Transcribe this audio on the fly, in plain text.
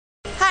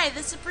Hi,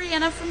 this is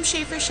Brianna from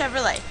Schafer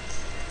Chevrolet.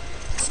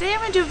 Today I'm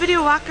going to do a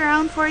video walk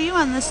around for you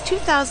on this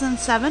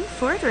 2007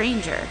 Ford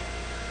Ranger.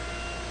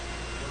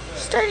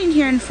 Starting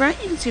here in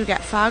front, you can see we've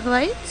got fog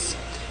lights.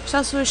 There's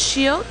also a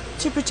shield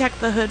to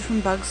protect the hood from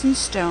bugs and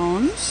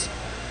stones.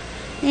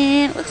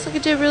 And it looks like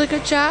it did a really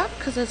good job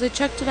because as I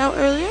checked it out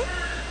earlier,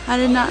 I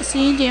did not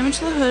see any damage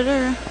to the hood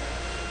or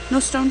no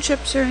stone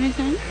chips or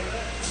anything.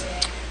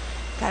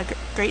 Got a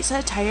great set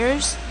of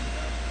tires.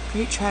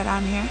 Great tread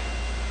on here.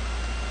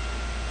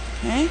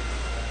 Okay.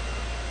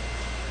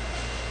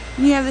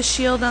 And you have the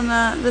shield on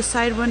the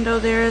side window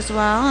there as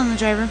well, on the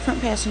driver and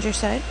front passenger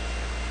side.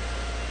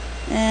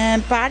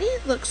 And body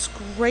looks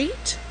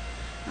great.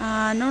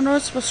 No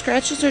noticeable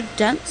scratches or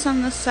dents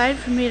on this side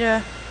for me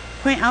to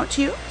point out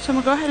to you. So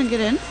I'm going to go ahead and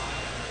get in.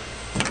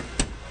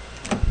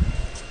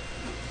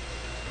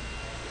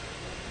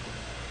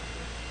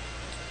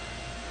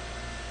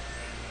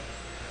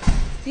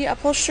 The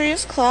upholstery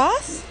is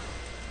cloth.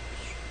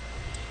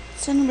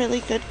 It's in really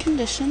good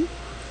condition.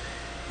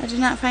 I did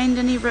not find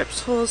any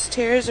rips, holes,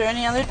 tears, or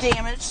any other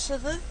damage to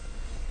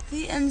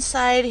the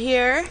inside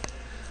here.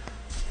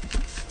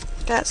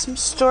 Got some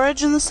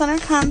storage in the center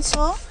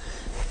console.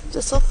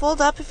 This will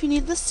fold up if you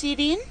need the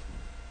seating.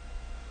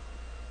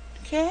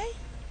 Okay,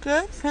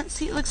 good. Front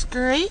seat looks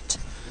great.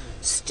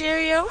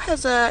 Stereo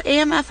has a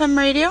AM/FM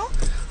radio.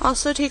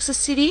 Also takes a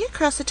CD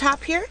across the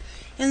top here.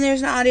 And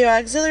there's an audio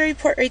auxiliary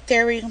port right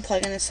there where you can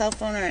plug in a cell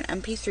phone or an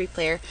MP3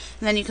 player.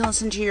 And then you can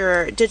listen to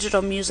your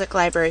digital music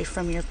library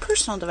from your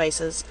personal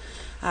devices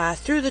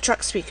through the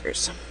truck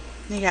speakers.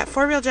 And you got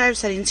four-wheel drive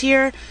settings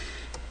here.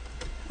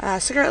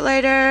 Cigarette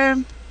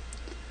lighter.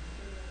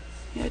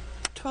 You got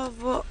 12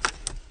 volt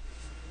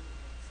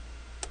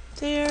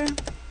there.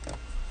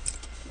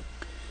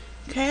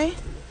 Okay.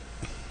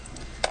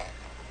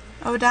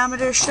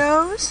 Odometer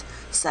shows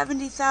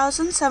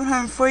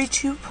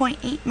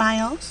 70,742.8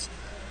 miles.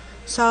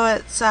 So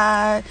it's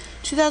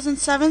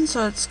 2007,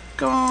 so it's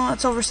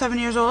over 7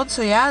 years old.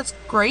 So yeah, it's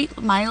great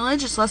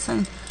mileage. It's less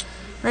than,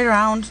 right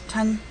around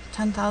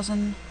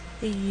 10,000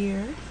 a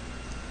year.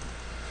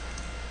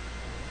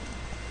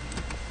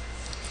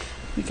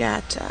 We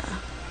got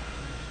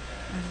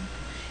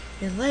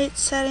your light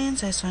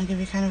settings. I just want to give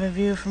you kind of a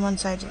view from one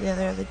side to the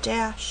other of the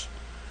dash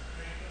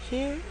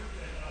here.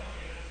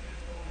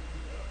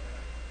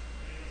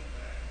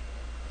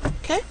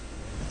 Okay.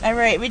 All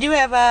right. We do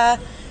have a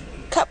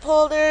cup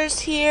holders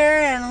here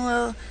and a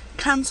little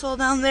console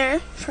down there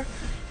for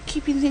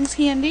keeping things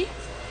handy.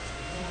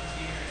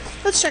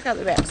 Let's check out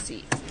the back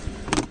seat.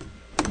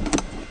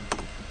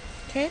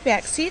 Okay,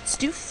 back seats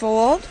do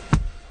fold.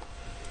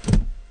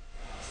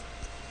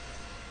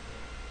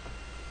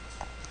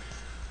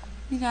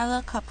 You got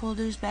little cup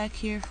holders back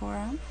here for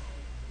them.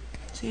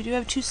 So you do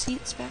have two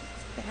seats back.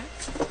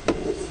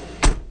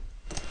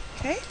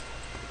 Okay.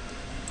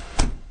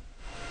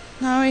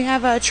 Now we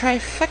have a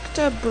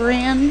Trifecta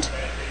brand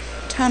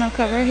tonneau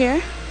cover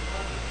here.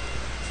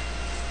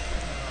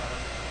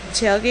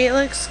 Tailgate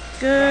looks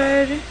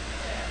good.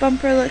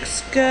 Bumper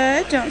looks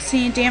good. Don't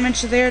see any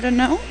damage there to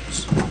note.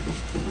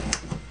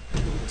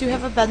 Do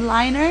have a bed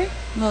liner.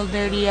 A little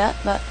dirty yet,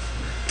 but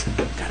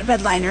got a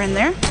bed liner in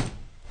there.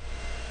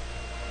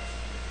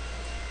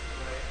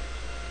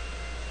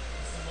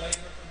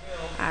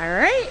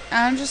 Alright,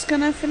 I'm just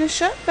gonna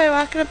finish up by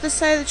walking up the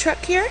side of the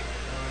truck here.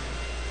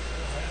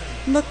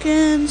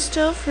 Looking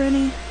still for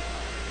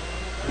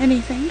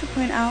anything to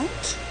point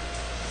out.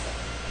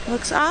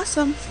 Looks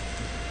awesome.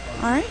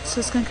 Alright, so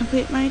it's going to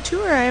complete my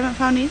tour. I haven't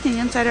found anything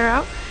inside or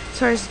out as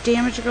far as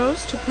damage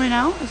goes to point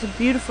out. It's a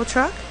beautiful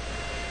truck.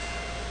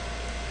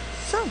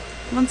 So,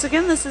 once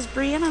again, this is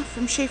Brianna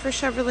from Schafer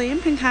Chevrolet in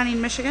Pinconning,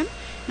 Michigan.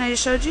 And I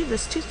just showed you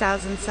this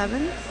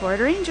 2007 Ford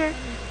Ranger.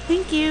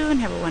 Thank you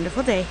and have a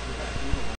wonderful day.